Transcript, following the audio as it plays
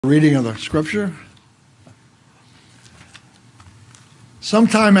Reading of the scripture.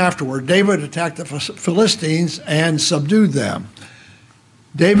 Sometime afterward, David attacked the Philistines and subdued them.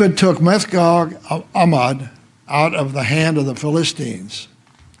 David took Methgog-Ammad out of the hand of the Philistines.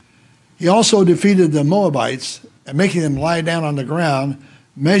 He also defeated the Moabites, and making them lie down on the ground,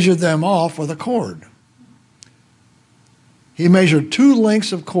 measured them off with a cord. He measured 2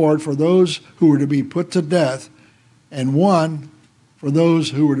 lengths of cord for those who were to be put to death, and 1 for those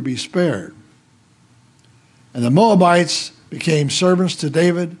who were to be spared. And the Moabites became servants to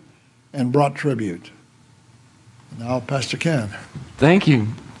David and brought tribute. Now, Pastor Ken. Thank you,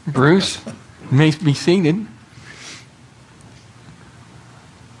 Bruce. You may be seated.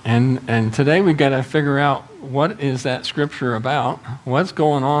 And today we've got to figure out what is that scripture about, what's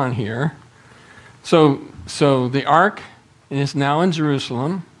going on here. So the ark is now in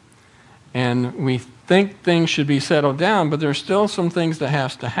Jerusalem, and we think things should be settled down, but there's still some things that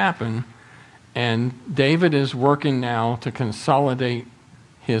has to happen. And David is working now to consolidate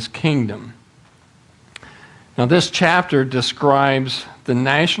his kingdom. Now, this chapter describes the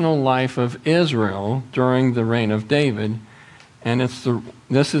national life of Israel during the reign of David, and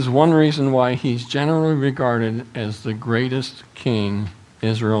this is one reason why he's generally regarded as the greatest king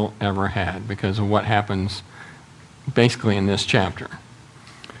Israel ever had, because of what happens basically in this chapter.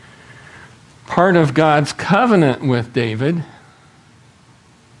 Part of God's covenant with David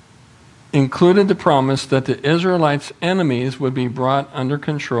included the promise that the Israelites' enemies would be brought under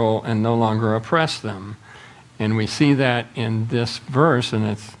control and no longer oppress them. And we see that in this verse,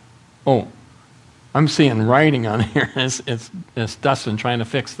 and I'm seeing writing on here. It's Dustin trying to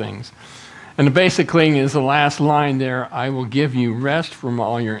fix things. And the basic thing is the last line there, I will give you rest from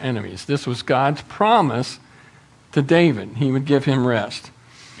all your enemies. This was God's promise to David. He would give him rest.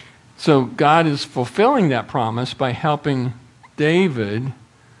 So God is fulfilling that promise by helping David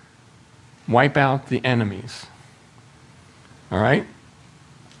wipe out the enemies. All right?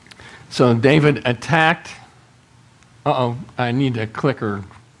 So David attacked. I need the clicker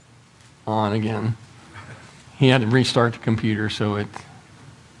on again. He had to restart the computer so it.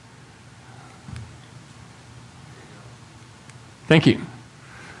 Thank you.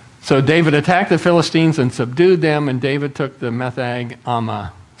 So David attacked the Philistines and subdued them, and David took the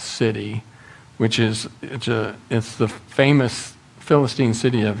Metheg-Ammah city, which is it's the famous Philistine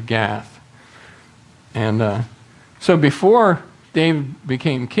city of Gath. And so before David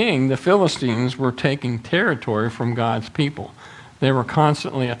became king, the Philistines were taking territory from God's people. They were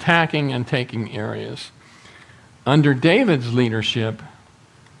constantly attacking and taking areas. Under David's leadership,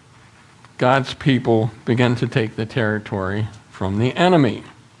 God's people began to take the territory from the enemy.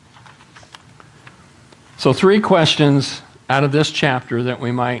 So 3 questions out of this chapter that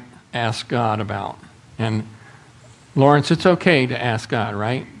we might ask God about. And Lawrence, it's okay to ask God,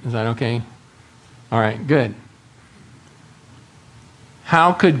 right? Is that okay? All right, good.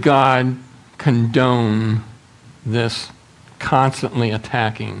 How could God condone this constantly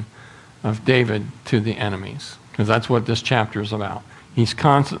attacking of David to the enemies? Because that's what this chapter is about. He's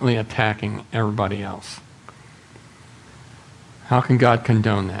constantly attacking everybody else. How can God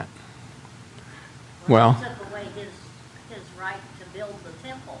condone that? Well, he took away his right to build the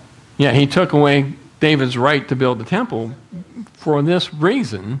temple. Yeah, he took away David's right to build the temple for this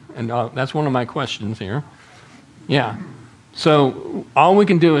reason, and that's one of my questions here. Yeah. So all we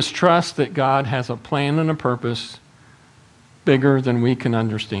can do is trust that God has a plan and a purpose bigger than we can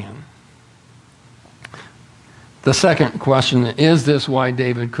understand. The second question, is this why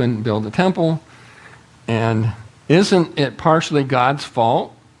David couldn't build the temple? And isn't it partially God's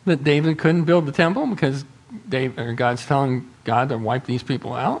fault that David couldn't build the temple? Because God's telling God to wipe these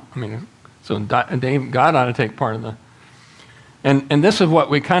people out? I mean, so God ought to take part of the... And this is what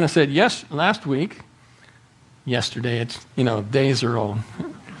we kind of said last week. Yesterday, it's, days are old.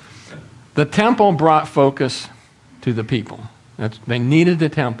 The temple brought focus to the people. They needed the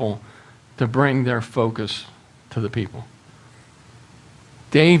temple to bring their focus to the people.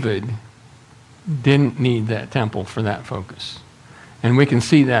 David didn't need that temple for that focus. And we can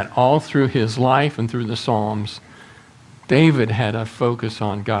see that all through his life and through the Psalms. David had a focus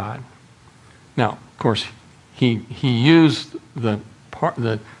on God. Now, of course, he used the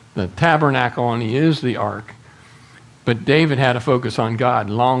tabernacle and he used the ark, but David had a focus on God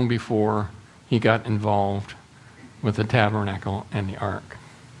long before he got involved with the tabernacle and the ark.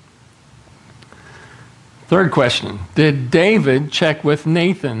 Third question, did David check with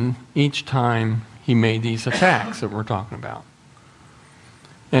Nathan each time he made these attacks that we're talking about?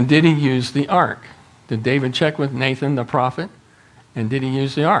 And did he use the ark? Did David check with Nathan the prophet? And did he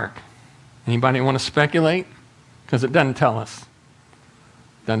use the ark? Anybody want to speculate? Because it doesn't tell us.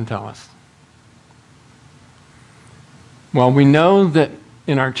 Doesn't tell us. Well, we know that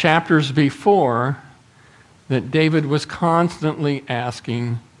in our chapters before that David was constantly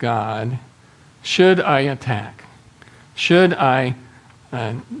asking God, should I attack? Should I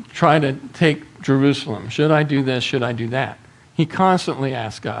try to take Jerusalem? Should I do this? Should I do that? He constantly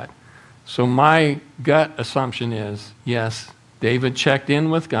asked God. So my gut assumption is, yes, David checked in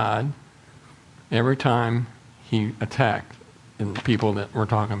with God every time he attacked the people that we're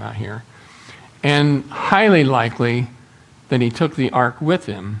talking about here. And highly likely that he took the ark with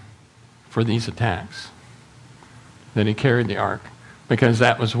him for these attacks. That he carried the ark, because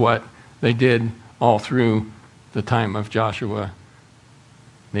that was what they did all through the time of Joshua.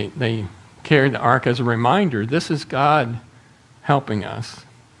 They carried the ark as a reminder, this is God helping us.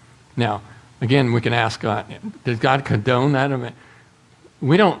 Now, again, we can ask God, did God condone that?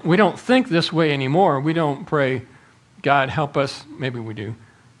 We don't think this way anymore. We don't pray, God help us, maybe we do,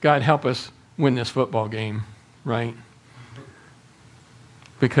 God help us win this football game, right?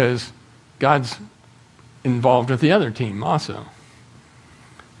 Because God's involved with the other team also.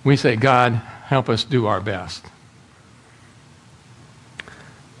 We say, God, help us do our best.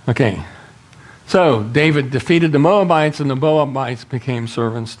 Okay, so David defeated the Moabites, and the Moabites became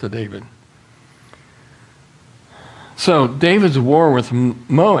servants to David. So David's war with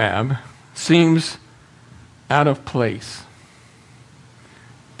Moab seems out of place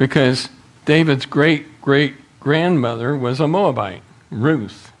because David's great-great-grandmother was a Moabite.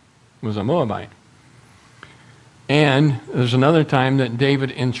 Ruth was a Moabite. And there's another time that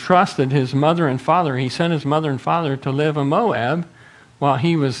David entrusted his mother and father. He sent his mother and father to live in Moab while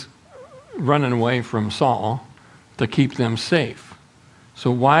he was running away from Saul to keep them safe.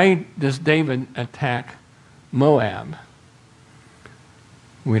 So why does David attack Moab?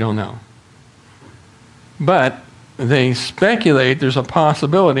 We don't know. But they speculate there's a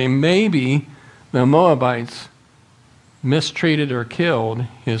possibility maybe the Moabites mistreated or killed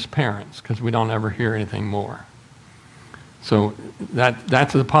his parents, because we don't ever hear anything more. So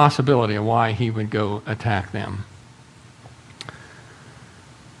that's a possibility of why he would go attack them.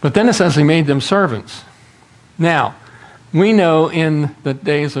 But then it says he made them servants. Now, we know in the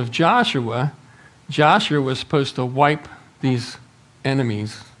days of Joshua, Joshua was supposed to wipe these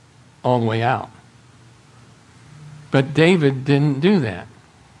enemies all the way out. But David didn't do that.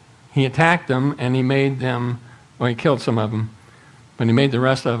 He attacked them and he made them, well, he killed some of them, but he made the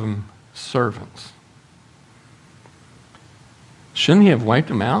rest of them servants. Shouldn't he have wiped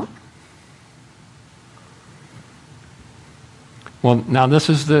them out? Well, now this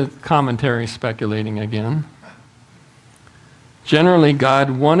is the commentary speculating again. Generally, God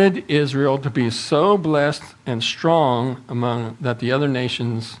wanted Israel to be so blessed and strong that the other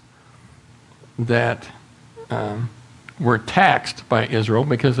nations that were taxed by Israel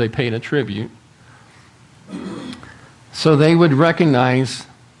because they paid a tribute, so they would recognize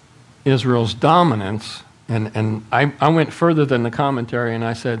Israel's dominance. And I went further than the commentary and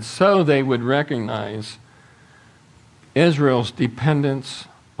I said, so they would recognize Israel's dependence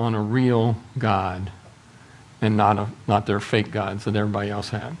on a real God and not their fake gods that everybody else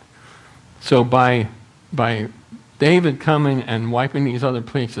had. So by David coming and wiping these other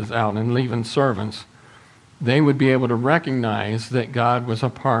places out and leaving servants, they would be able to recognize that God was a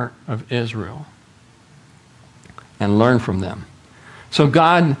part of Israel and learn from them. So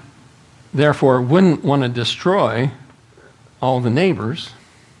God, therefore, wouldn't want to destroy all the neighbors.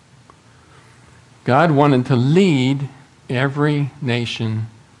 God wanted to lead every nation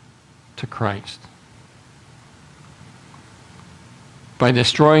to Christ. By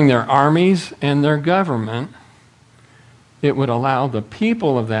destroying their armies and their government, it would allow the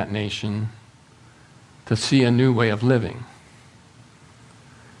people of that nation to see a new way of living.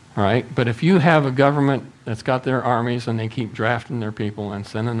 All right? But if you have a government that's got their armies and they keep drafting their people and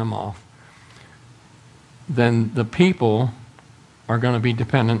sending them off, then the people are going to be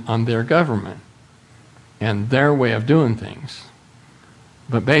dependent on their government and their way of doing things.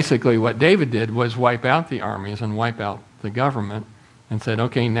 But basically what David did was wipe out the armies and wipe out the government and said,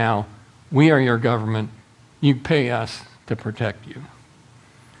 okay, now we are your government. You pay us to protect you.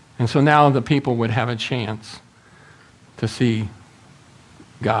 And so now the people would have a chance to see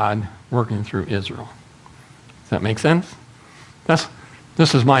God working through Israel. Does that make sense?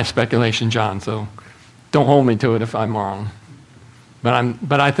 This is my speculation, John, so don't hold me to it if I'm wrong.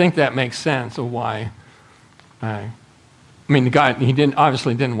 But I think that makes sense of why. God, he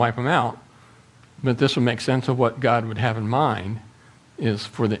obviously didn't wipe them out, but this would make sense of what God would have in mind is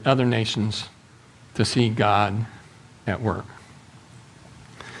for the other nations to see God at work.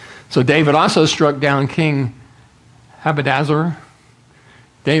 So David also struck down King Hadadezer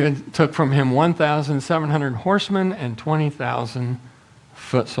David took from him 1,700 horsemen and 20,000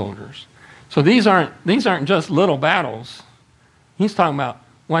 foot soldiers. So these aren't just little battles. He's talking about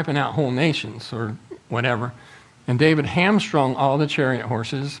wiping out whole nations or whatever. And David hamstrung all the chariot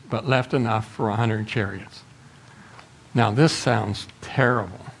horses, but left enough for 100 chariots. Now this sounds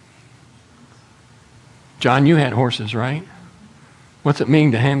terrible. John, you had horses, right? What's it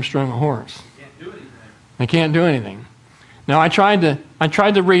mean to hamstring a horse? They can't do anything. Now I tried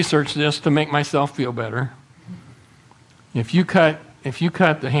to research this to make myself feel better. If you cut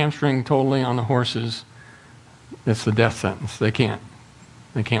the hamstring totally on the horses, it's the death sentence. They can't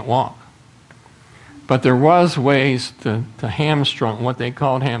walk. But there was ways to hamstrung, what they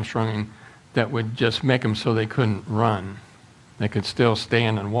called hamstringing, that would just make them so they couldn't run. They could still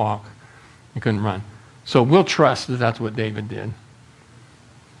stand and walk. They couldn't run. So we'll trust that that's what David did.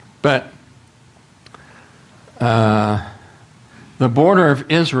 But the border of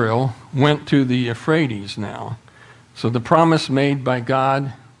Israel went to the Euphrates now. So the promise made by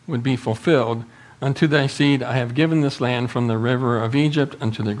God would be fulfilled. Unto thy seed I have given this land from the river of Egypt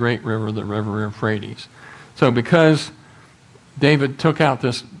unto the great river, the river Euphrates. So because David took out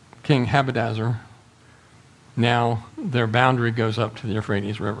this King Hadadezer, now their boundary goes up to the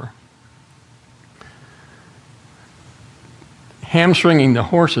Euphrates River. Hamstringing the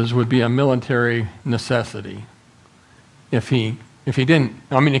horses would be a military necessity. If he didn't,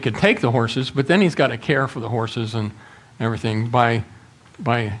 I mean, he could take the horses, but then he's got to care for the horses and everything. By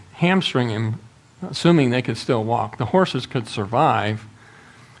hamstringing him, assuming they could still walk, the horses could survive,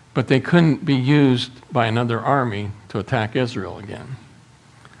 but they couldn't be used by another army to attack Israel again.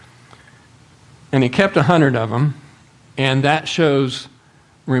 And he kept 100 of them, and that shows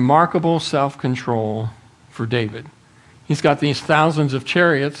remarkable self-control for David. He's got these thousands of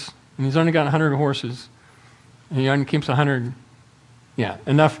chariots, and he's only got 100 horses. And he only keeps 100,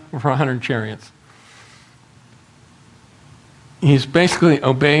 enough for 100 chariots. He's basically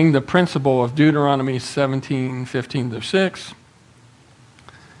obeying the principle of Deuteronomy 17:15-6.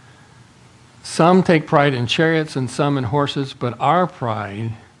 Some take pride in chariots and some in horses, but our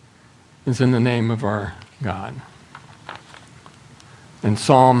pride is in the name of our God. In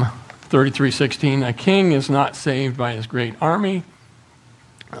Psalm 33:16, a king is not saved by his great army.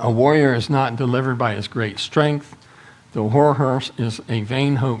 A warrior is not delivered by his great strength. The war horse is a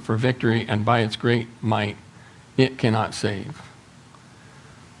vain hope for victory, and by its great might it cannot save.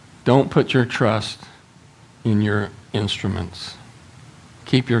 Don't put your trust in your instruments.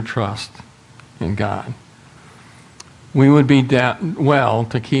 Keep your trust in God. We would be well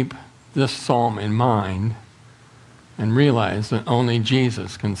to keep this psalm in mind and realize that only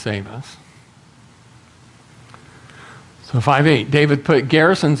Jesus can save us. So 5:8, David put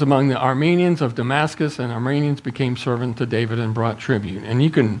garrisons among the Armenians of Damascus, and Armenians became servant to David and brought tribute. And you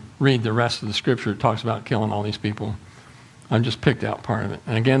can read the rest of the scripture. It talks about killing all these people. I've just picked out part of it.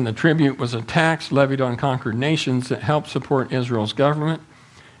 And again, the tribute was a tax levied on conquered nations that helped support Israel's government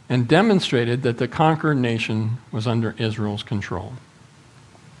and demonstrated that the conquered nation was under Israel's control.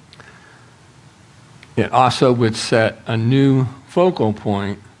 It also would set a new focal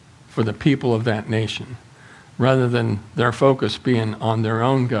point for the people of that nation. Rather than their focus being on their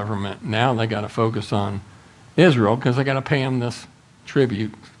own government, now they got to focus on Israel because they got to pay them this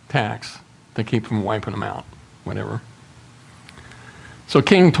tribute tax to keep from wiping them out, whatever. So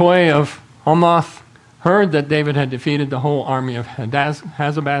King Toi of Hamath heard that David had defeated the whole army of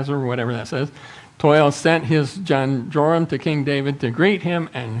Hazabazar, or whatever that says. Toi sent his son Joram to King David to greet him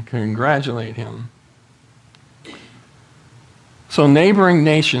and congratulate him. So neighboring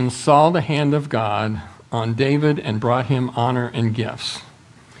nations saw the hand of God on David and brought him honor and gifts.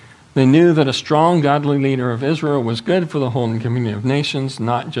 They knew that a strong, godly leader of Israel was good for the whole community of nations,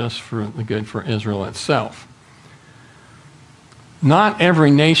 not just for the good for Israel itself. Not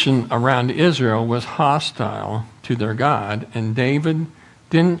every nation around Israel was hostile to their God, and David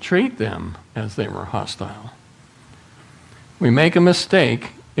didn't treat them as they were hostile. We make a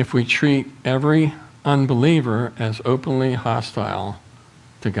mistake if we treat every unbeliever as openly hostile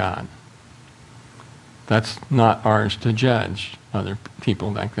to God. That's not ours to judge other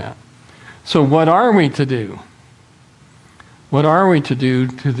people like that. So what are we to do? What are we to do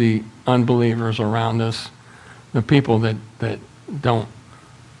to the unbelievers around us, the people that don't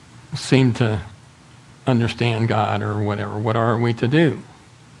seem to understand God or whatever? What are we to do?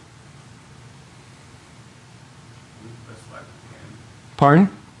 Pardon?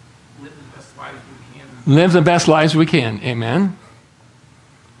 Live the best lives we can. Live the best lives we can. Amen.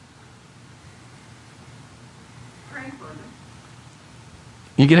 Pray for them.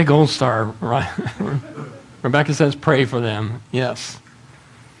 You get a gold star, right? Rebecca says pray for them. Yes.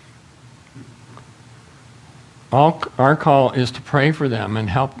 our call is to pray for them and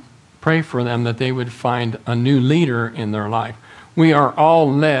help pray for them that they would find a new leader in their life. We are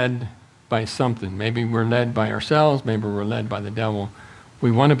all led by something. Maybe we're led by ourselves, maybe we're led by the devil.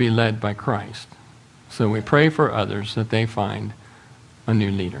 We want to be led by Christ. So we pray for others that they find a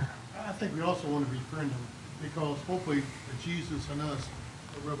new leader. I think we also want to befriend them because hopefully the Jesus and us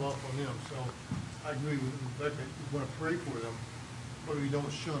will rub off on them. So I agree with Rebecca. We want to pray for them, but we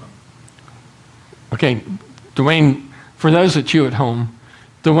don't shun them. Okay, Dwayne, for those at you at home,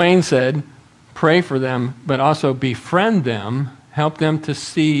 Dwayne said, pray for them, but also befriend them, help them to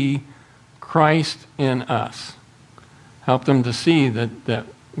see Christ in us. Help them to see that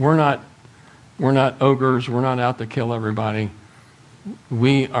we're not ogres, we're not out to kill everybody.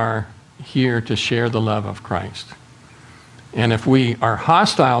 We are here to share the love of Christ. And if we are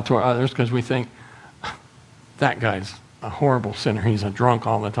hostile to others because we think, that guy's a horrible sinner, he's a drunk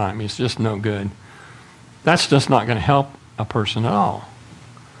all the time, he's just no good, that's just not going to help a person at all.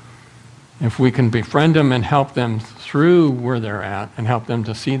 If we can befriend them and help them through where they're at and help them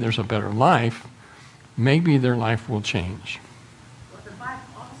to see there's a better life, maybe their life will change. Well, the Bible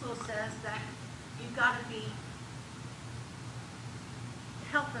also says that you've got to be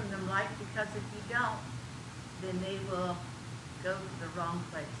helping them, like, because if you don't, then they will go to the wrong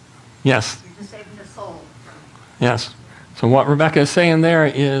place. Yes. You're just saving the soul from it. Yes. So what Rebecca is saying there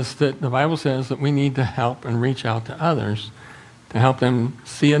is that the Bible says that we need to help and reach out to others to help them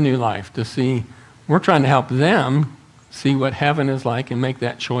see a new life, to see, we're trying to help them see what heaven is like and make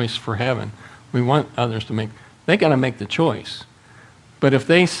that choice for heaven. We want others to they got to make the choice. But if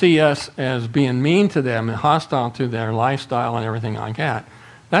they see us as being mean to them and hostile to their lifestyle and everything like that,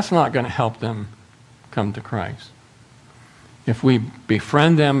 that's not going to help them come to Christ. If we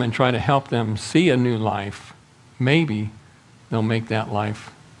befriend them and try to help them see a new life, maybe they'll make that life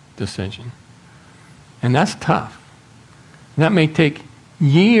decision. And that's tough. That may take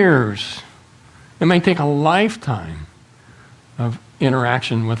years. It may take a lifetime of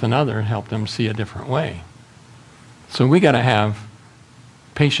interaction with another and help them see a different way. So we got to have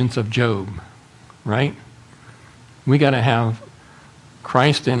patience of Job, right? We got to have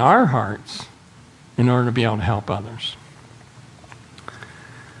Christ in our hearts in order to be able to help others.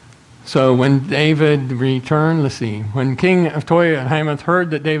 So when David returned, let's see, when King of Toy and Hamath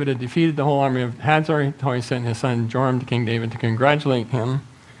heard that David had defeated the whole army of Hazar, Toy sent his son Joram to King David to congratulate him.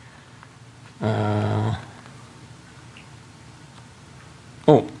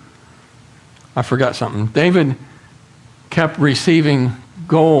 I forgot something. David kept receiving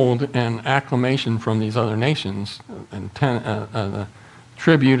gold and acclamation from these other nations, and the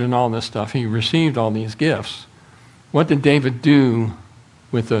tribute and all this stuff. He received all these gifts. What did David do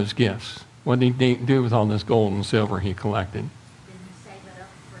with those gifts? What did he do with all this gold and silver he collected? Didn't he save it up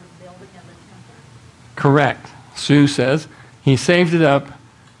for the building of the temple? Correct. Sue says he saved it up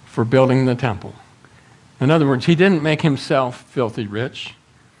for building the temple. In other words, he didn't make himself filthy rich.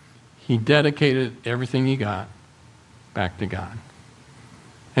 He dedicated everything he got back to God.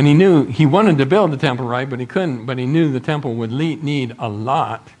 And he knew he wanted to build the temple, right, but he couldn't. But he knew the temple would need a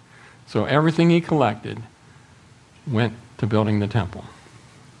lot. So everything he collected went to building the temple.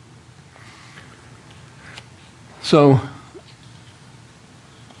 So,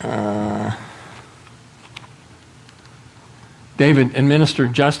 David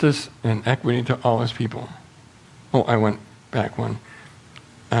administered justice and equity to all his people. Oh, I went back one.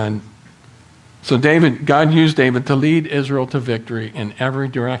 And so God used David to lead Israel to victory in every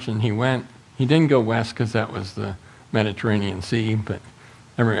direction he went. He didn't go west because that was the Mediterranean Sea, but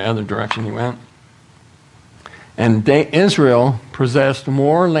every other direction he went. And Israel possessed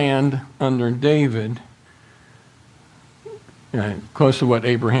more land under David, close to what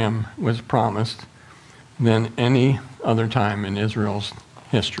Abraham was promised, than any other time in Israel's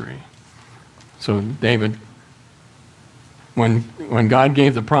history. So David, when God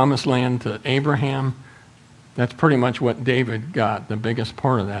gave the promised land to Abraham, that's pretty much what David got. The biggest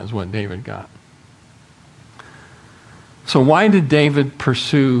part of that is what David got. So why did David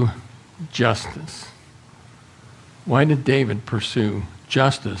pursue justice? Why did David pursue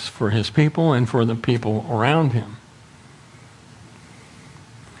justice for his people and for the people around him?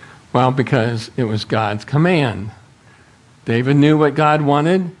 Well, because it was God's command. David knew what God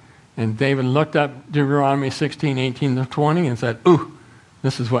wanted, and David looked up Deuteronomy 16:18-20 and said, ooh,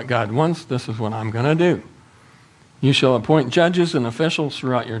 this is what God wants, this is what I'm going to do. You shall appoint judges and officials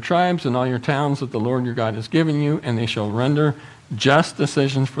throughout your tribes and all your towns that the Lord your God has given you, and they shall render just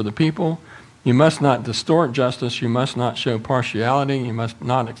decisions for the people. You must not distort justice. You must not show partiality. You must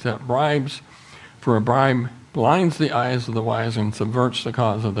not accept bribes, for a bribe blinds the eyes of the wise and subverts the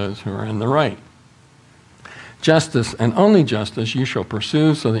cause of those who are in the right. Justice and only justice you shall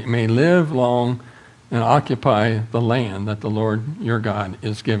pursue, so that you may live long and occupy the land that the Lord your God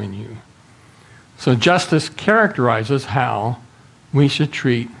is giving you. So justice characterizes how we should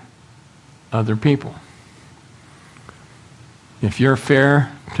treat other people. If you're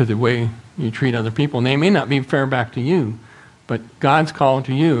fair to the way you treat other people, and they may not be fair back to you, but God's call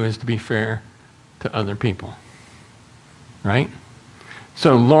to you is to be fair to other people. Right?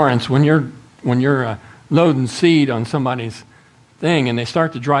 So Lawrence, when you're loading seed on somebody's thing and they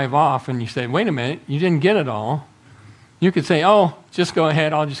start to drive off and you say, wait a minute, you didn't get it all. You could say, oh, just go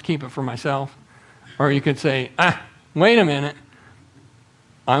ahead, I'll just keep it for myself. Or you could say, wait a minute,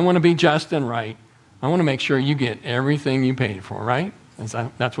 I want to be just and right. I want to make sure you get everything you paid for, right?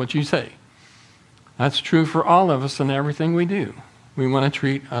 That's what you say. That's true for all of us in everything we do. We want to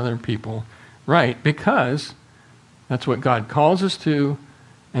treat other people right because that's what God calls us to,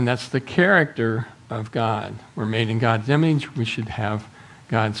 and that's the character of God. We're made in God's image. We should have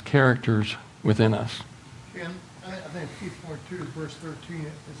God's characters within us. And I think key point too is verse 13.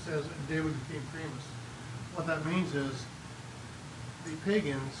 It says, and David became famous. What that means is the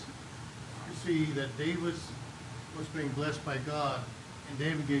pagans could see that David was being blessed by God, and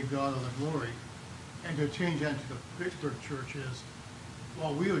David gave God all the glory. And to change that to the Pittsburgh church is,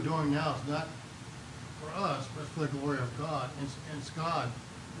 what we are doing now is not for us, but for the glory of God. And it's God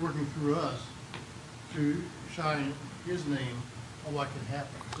working through us to shine his name on what can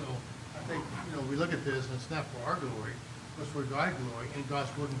happen. So I think, we look at this, and it's not for our glory, but it's for God's glory, and God's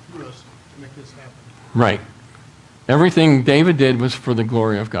working through us to make this happen. Right. Everything David did was for the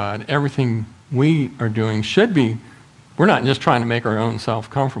glory of God. Everything we are doing should be. We're not just trying to make our own self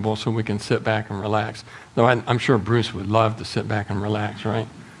comfortable so we can sit back and relax. Though I'm sure Bruce would love to sit back and relax, right?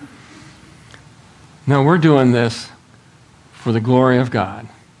 No, we're doing this for the glory of God.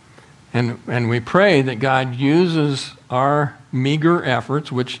 And we pray that God uses our meager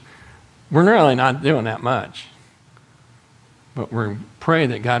efforts, which we're really not doing that much. But we pray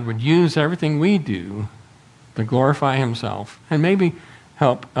that God would use everything we do to glorify himself and maybe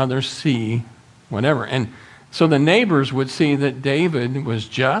help others see whatever. And so the neighbors would see that David was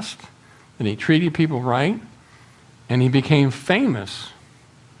just, that he treated people right, and he became famous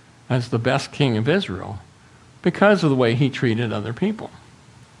as the best king of Israel because of the way he treated other people.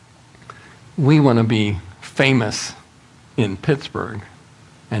 We want to be famous in Pittsburgh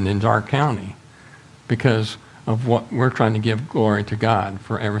and in Dark County because of what we're trying to give glory to God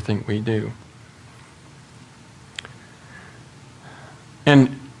for everything we do.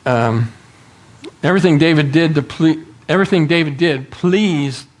 And everything David did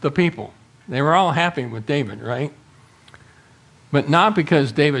pleased the people. They were all happy with David, right? But not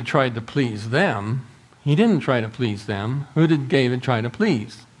because David tried to please them. He didn't try to please them. Who did David try to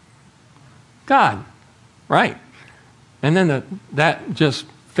please? God, right? And then that just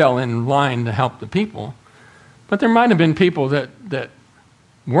fell in line to help the people. But there might have been people that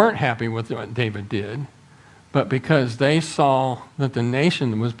weren't happy with what David did, but because they saw that the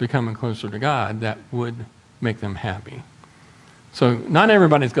nation was becoming closer to God, that would make them happy. So not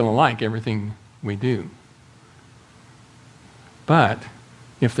everybody's going to like everything we do. But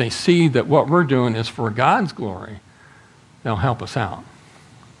if they see that what we're doing is for God's glory, they'll help us out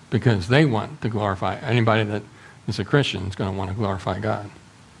because they want to glorify. Anybody that is a Christian is going to want to glorify God.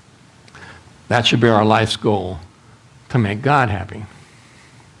 That should be our life's goal, to make God happy.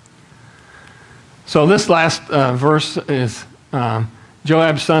 So this last verse is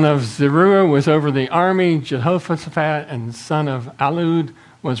Joab, son of Zeruiah, was over the army. Jehoshaphat, and son of Alud,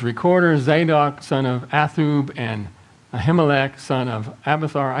 was recorder. Zadok, son of Athub, and Ahimelech, son of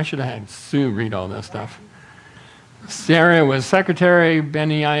Abithar. I should have had Sue read all this stuff. Sarah was secretary.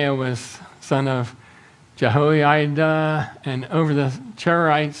 Benaiah was son of Jehoiada, and over the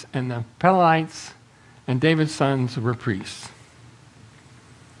Cherites and the Pelethites, and David's sons were priests.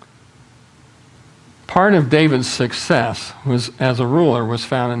 Part of David's success as a ruler was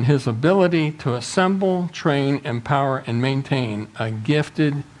found in his ability to assemble, train, empower, and maintain a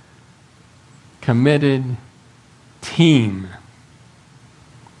gifted, committed team.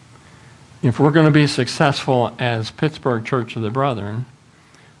 If we're going to be successful as Pittsburgh Church of the Brethren,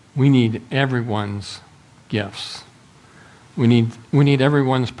 we need everyone's gifts. We need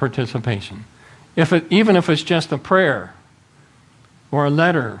everyone's participation. Even if it's just a prayer or a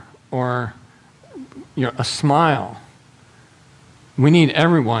letter or a smile, we need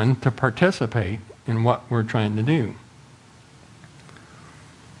everyone to participate in what we're trying to do.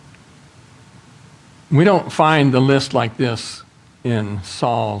 We don't find the list like this in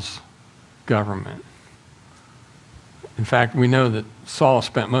Saul's government. In fact, we know that Saul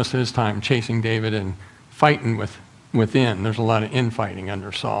spent most of his time chasing David and fighting within. There's a lot of infighting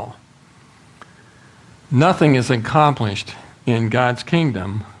under Saul. Nothing is accomplished in God's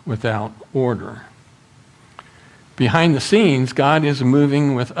kingdom without order. Behind the scenes, God is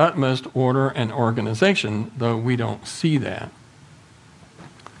moving with utmost order and organization, though we don't see that.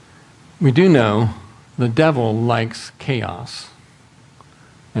 We do know the devil likes chaos,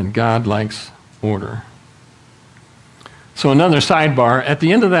 and God likes order. So another sidebar, at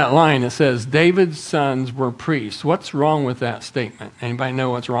the end of that line, it says, David's sons were priests. What's wrong with that statement? Anybody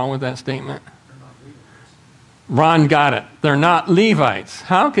know what's wrong with that statement? Ron got it. They're not Levites.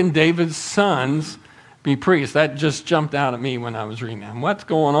 How can David's sons be priests? That just jumped out at me when I was reading that. What's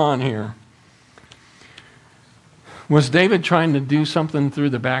going on here? Was David trying to do something through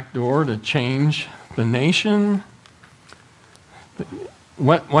the back door to change the nation?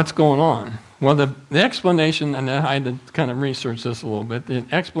 What's going on? Well, the explanation, and I had to kind of research this a little bit, the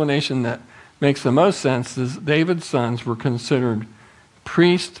explanation that makes the most sense is David's sons were considered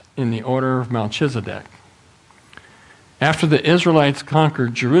priests in the order of Melchizedek. After the Israelites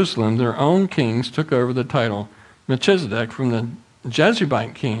conquered Jerusalem, their own kings took over the title Melchizedek from the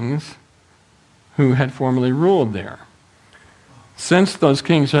Jebusite kings who had formerly ruled there. Since those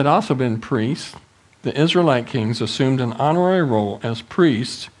kings had also been priests, the Israelite kings assumed an honorary role as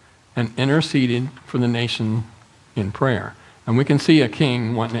priests and interceded for the nation in prayer. And we can see a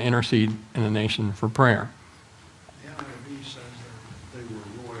king wanting to intercede in a nation for prayer. The NIV says they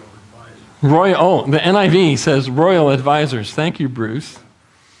were royal advisors. The NIV says royal advisors. Thank you, Bruce.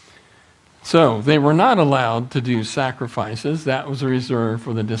 So they were not allowed to do sacrifices. That was reserved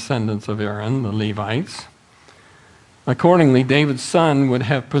for the descendants of Aaron, the Levites. Accordingly, David's son would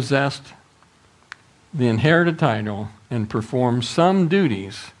have possessed the inherited title and performed some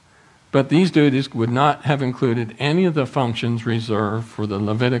duties, but these duties would not have included any of the functions reserved for the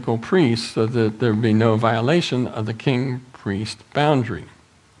Levitical priests, so that there would be no violation of the king-priest boundary.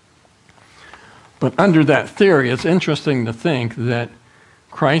 But under that theory, it's interesting to think that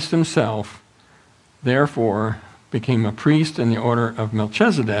Christ himself, therefore, became a priest in the order of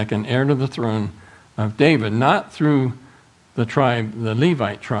Melchizedek and heir to the throne of David, not through the tribe, the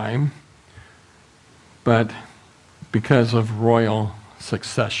Levite tribe, but because of royal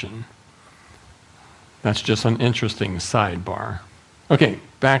succession. That's just an interesting sidebar. Okay,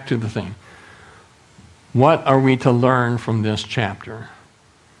 back to the thing. What are we to learn from this chapter?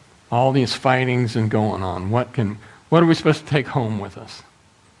 All these fightings and going on. What are we supposed to take home with us?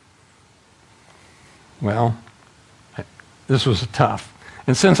 Well, this was tough.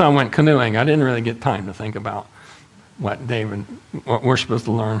 And since I went canoeing, I didn't really get time to think about what we're supposed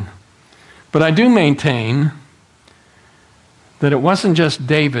to learn. But I do maintain that it wasn't just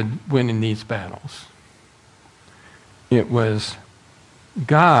David winning these battles. It was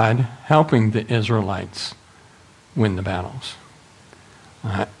God helping the Israelites win the battles.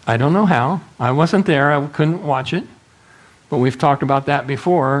 I don't know how. I wasn't there. I couldn't watch it. But we've talked about that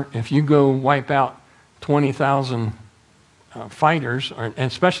before. If you go wipe out 20,000 fighters, and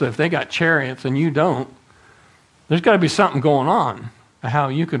especially if they got chariots and you don't, there's got to be something going on how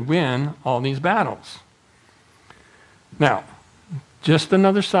you could win all these battles. Now, just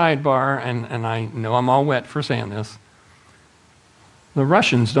another sidebar, and I know I'm all wet for saying this. The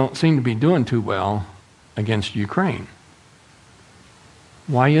Russians don't seem to be doing too well against Ukraine.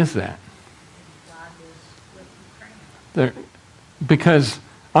 Why is that? God is with Ukraine. Because,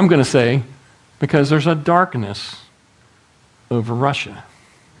 I'm going to say, because there's a darkness over Russia.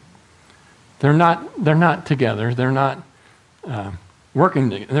 They're not together. They're not working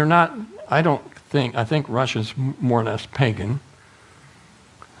together. They're not, I think Russia's more or less pagan.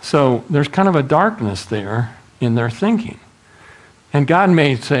 So there's kind of a darkness there in their thinking. And God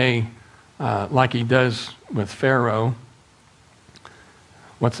may say, like he does with Pharaoh,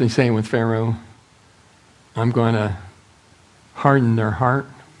 what's he saying with Pharaoh? I'm going to harden their heart.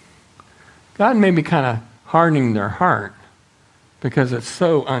 God may be kind of hardening their heart because it's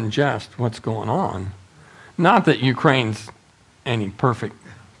so unjust what's going on. Not that Ukraine's any perfect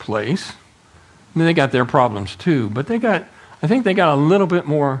place. I mean, they got their problems too, but I think they got a little bit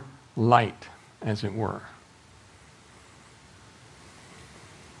more light, as it were.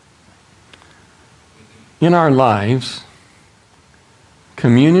 In our lives,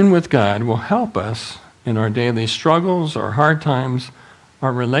 communion with God will help us in our daily struggles, our hard times,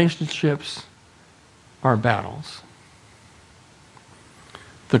 our relationships, our battles.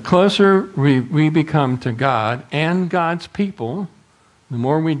 The closer we become to God and God's people, the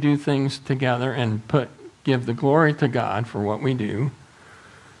more we do things together and give the glory to God for what we do,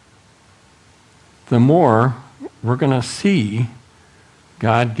 the more we're going to see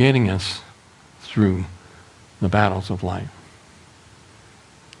God getting us through the battles of life.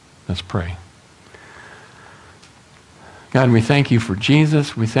 Let's pray. God, we thank you for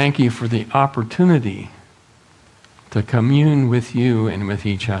Jesus. We thank you for the opportunity to commune with you and with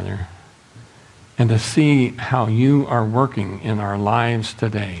each other, and to see how you are working in our lives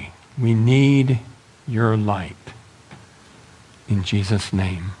today. We need your light. In Jesus'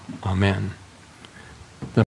 name, amen.